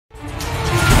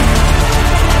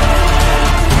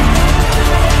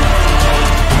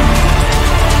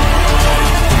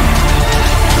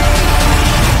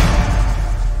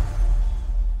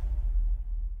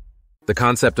The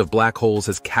concept of black holes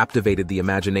has captivated the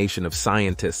imagination of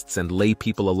scientists and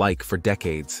laypeople alike for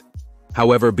decades.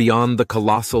 However, beyond the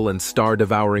colossal and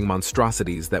star-devouring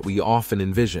monstrosities that we often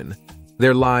envision,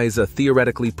 there lies a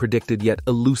theoretically predicted yet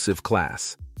elusive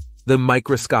class: the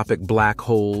microscopic black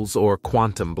holes or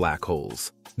quantum black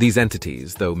holes. These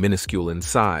entities, though minuscule in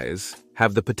size,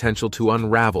 have the potential to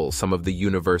unravel some of the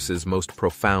universe's most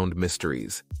profound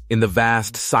mysteries. In the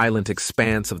vast, silent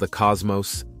expanse of the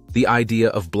cosmos, the idea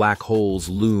of black holes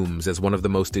looms as one of the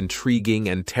most intriguing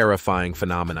and terrifying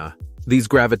phenomena. These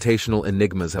gravitational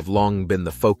enigmas have long been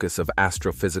the focus of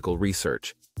astrophysical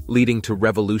research, leading to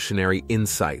revolutionary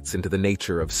insights into the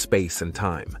nature of space and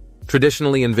time.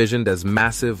 Traditionally envisioned as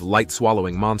massive,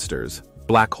 light-swallowing monsters,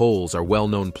 black holes are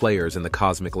well-known players in the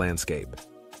cosmic landscape.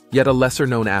 Yet a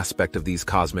lesser-known aspect of these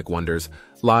cosmic wonders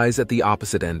lies at the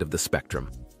opposite end of the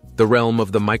spectrum, the realm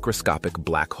of the microscopic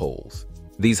black holes.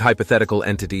 These hypothetical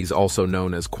entities, also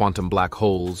known as quantum black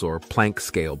holes or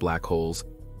Planck-scale black holes,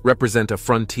 represent a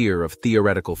frontier of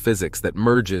theoretical physics that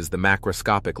merges the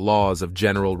macroscopic laws of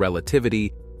general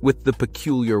relativity with the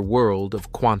peculiar world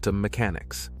of quantum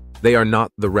mechanics. They are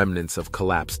not the remnants of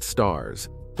collapsed stars,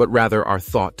 but rather are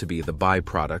thought to be the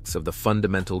byproducts of the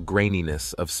fundamental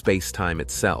graininess of space-time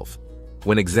itself,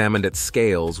 when examined at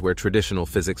scales where traditional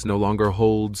physics no longer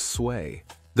holds sway.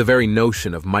 The very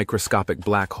notion of microscopic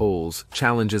black holes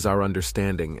challenges our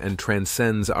understanding and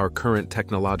transcends our current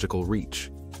technological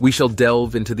reach. We shall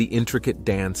delve into the intricate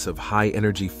dance of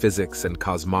high-energy physics and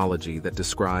cosmology that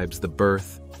describes the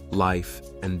birth, life,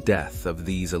 and death of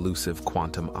these elusive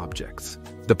quantum objects.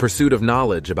 The pursuit of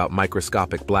knowledge about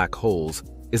microscopic black holes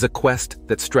is a quest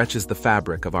that stretches the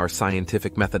fabric of our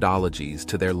scientific methodologies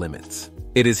to their limits.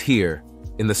 It is here,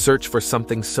 in the search for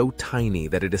something so tiny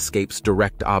that it escapes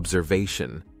direct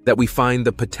observation, that we find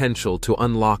the potential to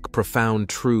unlock profound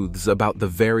truths about the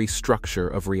very structure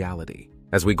of reality.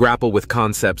 As we grapple with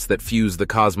concepts that fuse the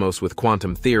cosmos with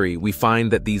quantum theory, we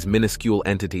find that these minuscule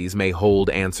entities may hold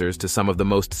answers to some of the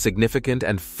most significant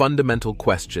and fundamental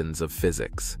questions of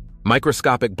physics.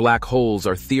 Microscopic black holes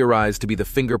are theorized to be the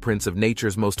fingerprints of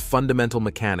nature's most fundamental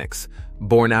mechanics,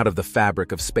 born out of the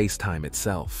fabric of space-time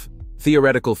itself.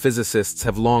 Theoretical physicists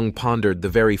have long pondered the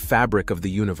very fabric of the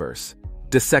universe,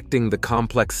 dissecting the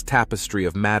complex tapestry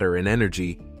of matter and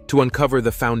energy to uncover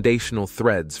the foundational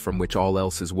threads from which all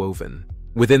else is woven.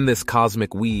 Within this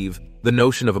cosmic weave, the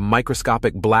notion of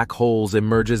microscopic black holes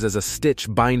emerges as a stitch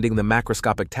binding the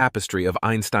macroscopic tapestry of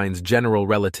Einstein's general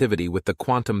relativity with the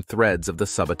quantum threads of the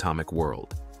subatomic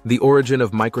world. The origin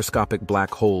of microscopic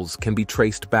black holes can be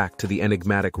traced back to the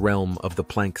enigmatic realm of the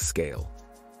Planck scale.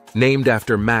 Named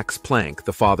after Max Planck,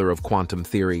 the father of quantum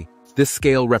theory, this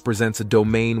scale represents a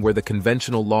domain where the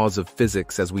conventional laws of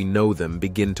physics as we know them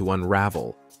begin to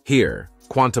unravel. Here,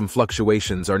 quantum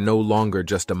fluctuations are no longer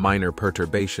just a minor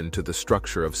perturbation to the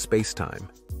structure of spacetime.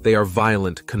 They are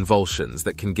violent convulsions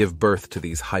that can give birth to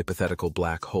these hypothetical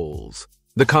black holes.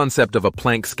 The concept of a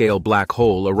Planck-scale black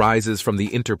hole arises from the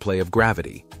interplay of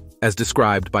gravity, as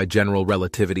described by general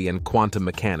relativity and quantum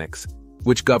mechanics,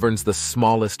 which governs the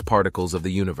smallest particles of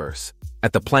the universe.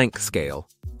 At the Planck scale,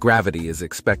 gravity is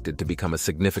expected to become a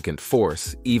significant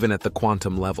force even at the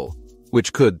quantum level,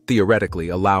 which could theoretically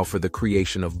allow for the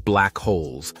creation of black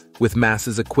holes with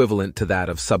masses equivalent to that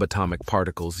of subatomic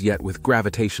particles, yet with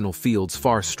gravitational fields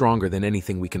far stronger than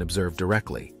anything we can observe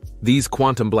directly. These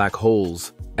quantum black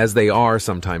holes, as they are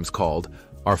sometimes called,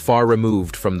 are far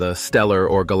removed from the stellar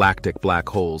or galactic black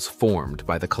holes formed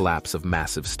by the collapse of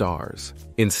massive stars.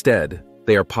 Instead,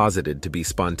 they are posited to be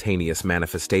spontaneous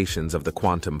manifestations of the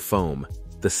quantum foam,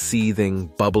 the seething,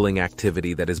 bubbling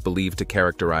activity that is believed to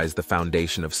characterize the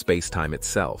foundation of spacetime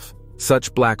itself.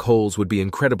 Such black holes would be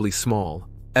incredibly small,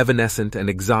 evanescent, and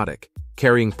exotic,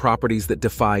 carrying properties that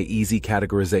defy easy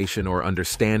categorization or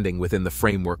understanding within the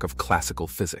framework of classical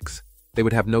physics. They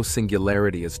would have no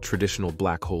singularity as traditional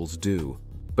black holes do,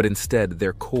 but instead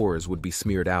their cores would be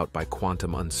smeared out by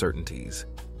quantum uncertainties.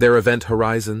 Their event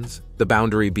horizons, the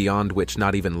boundary beyond which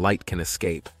not even light can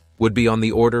escape, would be on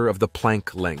the order of the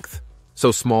Planck length,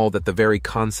 so small that the very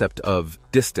concept of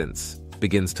distance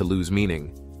begins to lose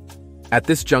meaning. At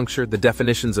this juncture, the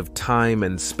definitions of time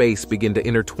and space begin to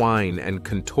intertwine and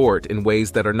contort in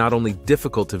ways that are not only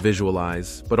difficult to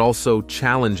visualize, but also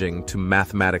challenging to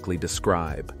mathematically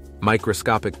describe.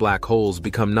 Microscopic black holes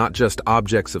become not just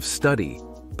objects of study,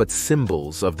 but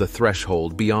symbols of the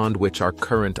threshold beyond which our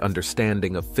current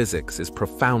understanding of physics is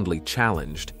profoundly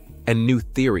challenged, and new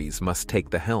theories must take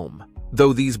the helm.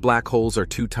 Though these black holes are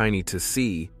too tiny to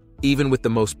see, even with the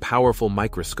most powerful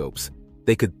microscopes,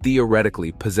 they could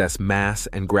theoretically possess mass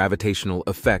and gravitational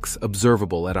effects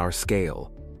observable at our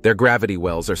scale. Their gravity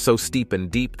wells are so steep and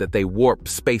deep that they warp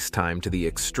space-time to the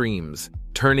extremes,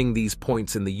 turning these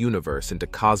points in the universe into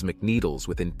cosmic needles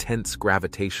with intense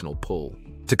gravitational pull.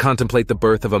 To contemplate the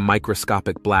birth of a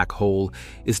microscopic black hole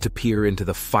is to peer into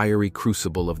the fiery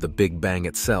crucible of the Big Bang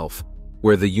itself,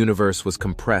 where the universe was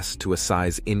compressed to a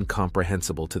size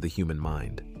incomprehensible to the human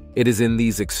mind. It is in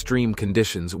these extreme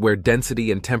conditions, where density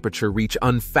and temperature reach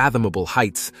unfathomable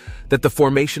heights, that the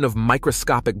formation of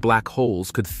microscopic black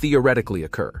holes could theoretically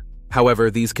occur.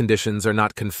 However, these conditions are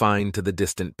not confined to the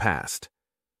distant past.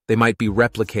 They might be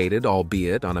replicated,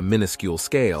 albeit on a minuscule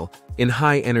scale, in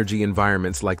high-energy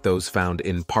environments like those found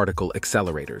in particle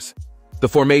accelerators. The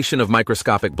formation of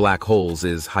microscopic black holes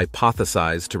is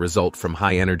hypothesized to result from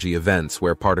high-energy events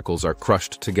where particles are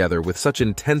crushed together with such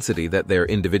intensity that their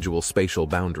individual spatial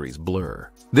boundaries blur.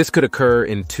 This could occur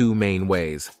in two main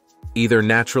ways, either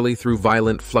naturally through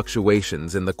violent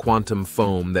fluctuations in the quantum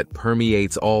foam that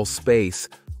permeates all space,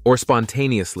 or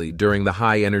spontaneously during the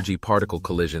high-energy particle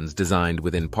collisions designed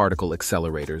within particle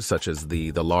accelerators such as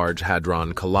the Large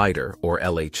Hadron Collider, or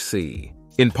LHC.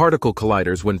 In particle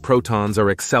colliders, when protons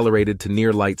are accelerated to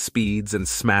near-light speeds and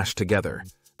smashed together,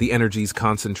 the energies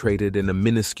concentrated in a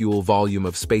minuscule volume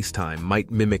of spacetime might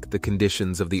mimic the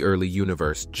conditions of the early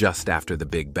universe just after the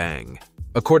Big Bang.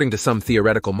 According to some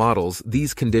theoretical models,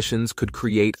 these conditions could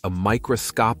create a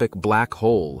microscopic black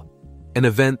hole, an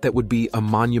event that would be a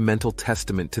monumental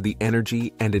testament to the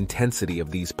energy and intensity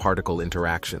of these particle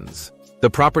interactions. The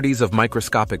properties of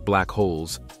microscopic black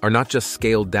holes are not just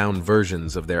scaled-down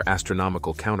versions of their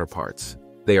astronomical counterparts.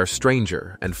 They are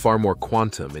stranger and far more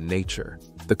quantum in nature.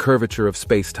 The curvature of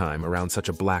spacetime around such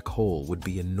a black hole would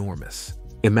be enormous.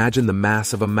 Imagine the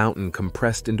mass of a mountain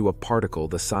compressed into a particle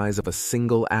the size of a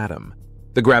single atom.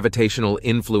 The gravitational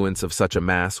influence of such a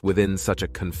mass within such a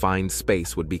confined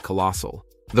space would be colossal.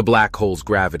 The black hole's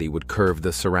gravity would curve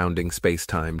the surrounding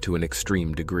spacetime to an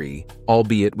extreme degree,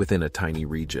 albeit within a tiny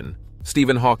region.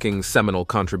 Stephen Hawking's seminal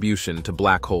contribution to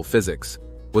black hole physics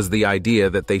was the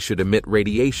idea that they should emit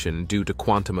radiation due to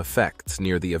quantum effects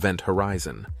near the event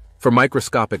horizon. For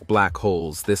microscopic black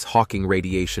holes, this Hawking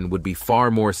radiation would be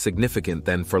far more significant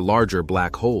than for larger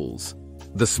black holes.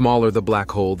 The smaller the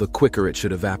black hole, the quicker it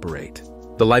should evaporate.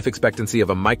 The life expectancy of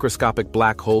a microscopic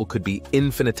black hole could be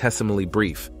infinitesimally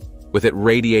brief, with it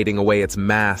radiating away its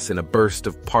mass in a burst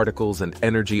of particles and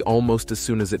energy almost as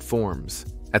soon as it forms.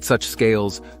 At such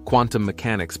scales, quantum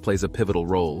mechanics plays a pivotal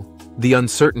role. The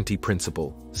uncertainty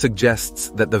principle suggests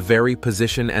that the very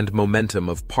position and momentum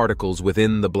of particles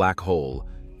within the black hole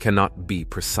cannot be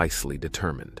precisely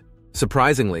determined.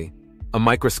 Surprisingly, a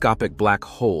microscopic black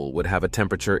hole would have a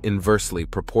temperature inversely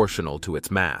proportional to its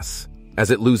mass.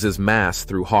 As it loses mass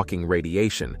through Hawking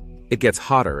radiation, it gets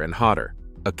hotter and hotter,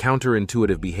 a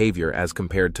counterintuitive behavior as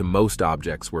compared to most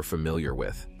objects we're familiar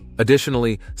with.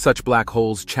 Additionally, such black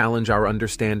holes challenge our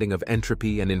understanding of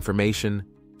entropy and information,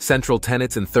 central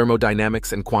tenets in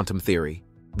thermodynamics and quantum theory.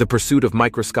 The pursuit of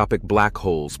microscopic black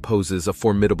holes poses a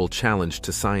formidable challenge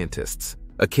to scientists,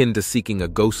 akin to seeking a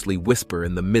ghostly whisper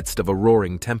in the midst of a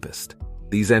roaring tempest.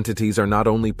 These entities are not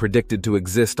only predicted to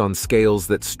exist on scales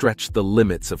that stretch the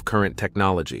limits of current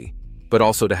technology, but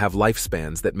also to have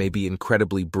lifespans that may be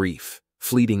incredibly brief,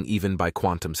 fleeting even by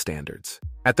quantum standards.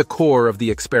 At the core of the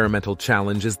experimental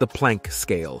challenge is the Planck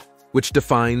scale, which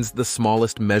defines the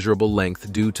smallest measurable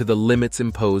length due to the limits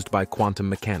imposed by quantum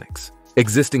mechanics.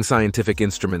 Existing scientific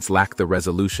instruments lack the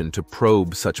resolution to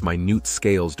probe such minute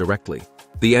scales directly.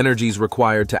 The energies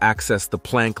required to access the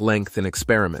Planck length in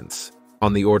experiments,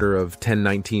 on the order of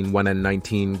 1019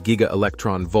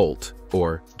 giga-electron volt,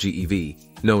 or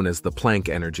GeV, known as the Planck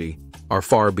energy, are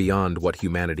far beyond what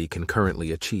humanity can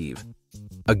currently achieve.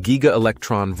 A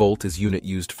giga-electron volt is unit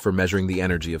used for measuring the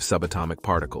energy of subatomic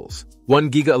particles. 1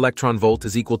 giga-electron volt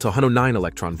is equal to 109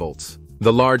 electron volts.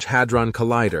 The Large Hadron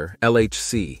Collider,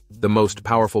 LHC, the most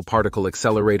powerful particle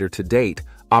accelerator to date,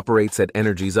 operates at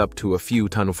energies up to a few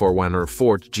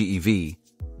 10^4 GeV,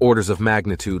 orders of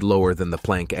magnitude lower than the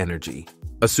Planck energy.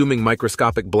 Assuming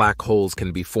microscopic black holes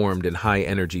can be formed in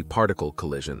high-energy particle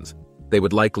collisions, they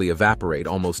would likely evaporate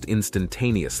almost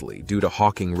instantaneously due to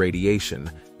Hawking radiation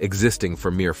existing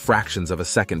for mere fractions of a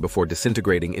second before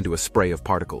disintegrating into a spray of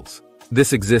particles.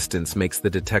 This existence makes the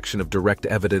detection of direct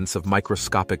evidence of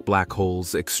microscopic black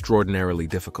holes extraordinarily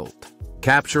difficult.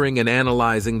 Capturing and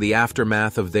analyzing the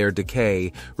aftermath of their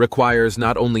decay requires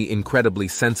not only incredibly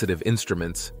sensitive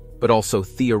instruments, but also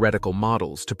theoretical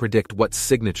models to predict what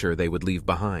signature they would leave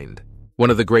behind. One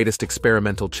of the greatest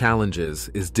experimental challenges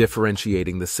is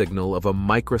differentiating the signal of a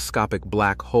microscopic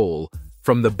black hole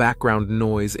from the background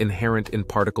noise inherent in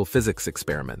particle physics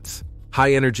experiments.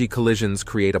 High-energy collisions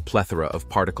create a plethora of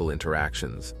particle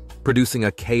interactions, producing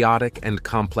a chaotic and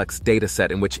complex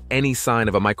dataset in which any sign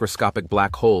of a microscopic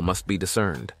black hole must be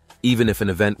discerned, even if an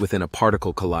event within a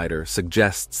particle collider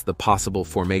suggests the possible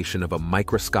formation of a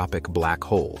microscopic black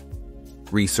hole.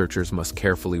 Researchers must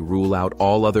carefully rule out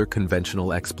all other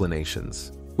conventional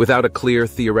explanations. Without a clear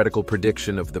theoretical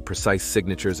prediction of the precise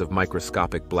signatures of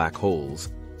microscopic black holes,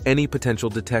 any potential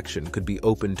detection could be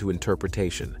open to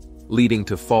interpretation, leading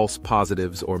to false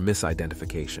positives or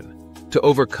misidentification. To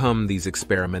overcome these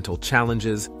experimental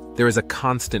challenges, there is a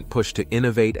constant push to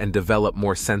innovate and develop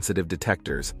more sensitive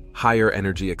detectors, higher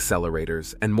energy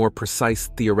accelerators, and more precise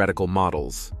theoretical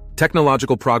models.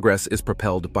 Technological progress is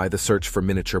propelled by the search for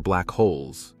miniature black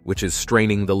holes, which is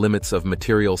straining the limits of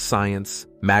material science,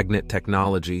 magnet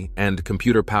technology, and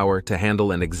computer power to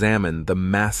handle and examine the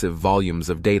massive volumes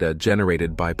of data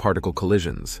generated by particle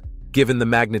collisions. Given the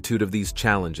magnitude of these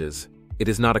challenges, it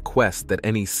is not a quest that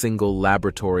any single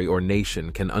laboratory or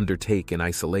nation can undertake in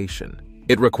isolation.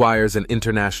 It requires an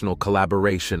international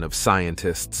collaboration of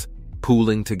scientists,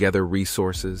 pooling together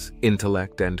resources,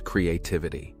 intellect, and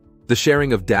creativity. The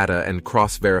sharing of data and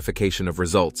cross-verification of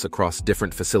results across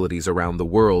different facilities around the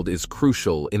world is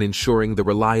crucial in ensuring the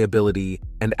reliability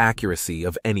and accuracy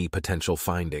of any potential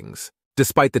findings.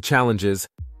 Despite the challenges,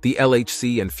 the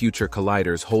LHC and future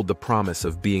colliders hold the promise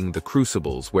of being the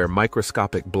crucibles where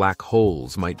microscopic black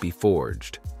holes might be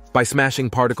forged. By smashing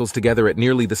particles together at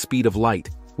nearly the speed of light,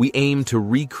 we aim to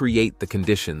recreate the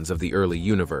conditions of the early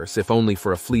universe, if only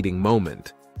for a fleeting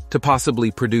moment, to possibly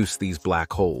produce these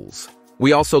black holes.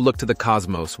 We also look to the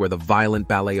cosmos, where the violent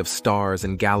ballet of stars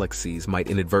and galaxies might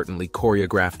inadvertently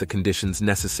choreograph the conditions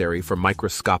necessary for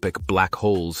microscopic black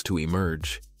holes to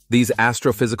emerge. These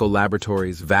astrophysical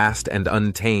laboratories, vast and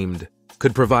untamed,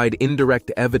 could provide indirect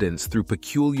evidence through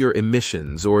peculiar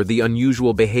emissions or the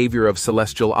unusual behavior of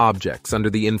celestial objects under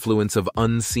the influence of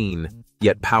unseen,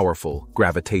 yet powerful,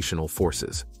 gravitational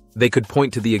forces. They could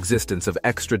point to the existence of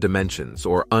extra dimensions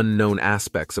or unknown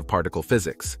aspects of particle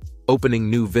physics, opening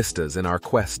new vistas in our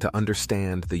quest to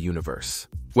understand the universe.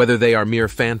 Whether they are mere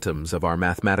phantoms of our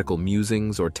mathematical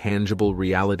musings or tangible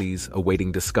realities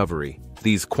awaiting discovery,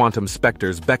 these quantum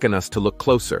specters beckon us to look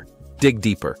closer, dig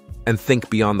deeper, and think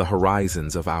beyond the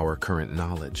horizons of our current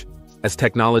knowledge. As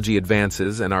technology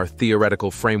advances and our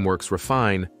theoretical frameworks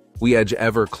refine, we edge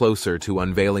ever closer to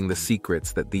unveiling the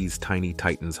secrets that these tiny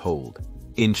titans hold,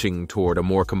 inching toward a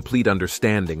more complete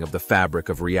understanding of the fabric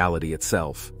of reality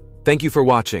itself. Thank you for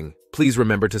watching. Please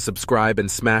remember to subscribe and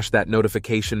smash that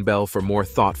notification bell for more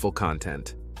thoughtful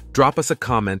content. Drop us a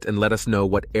comment and let us know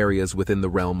what areas within the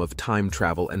realm of time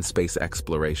travel and space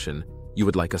exploration you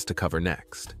would like us to cover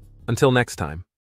next. Until next time.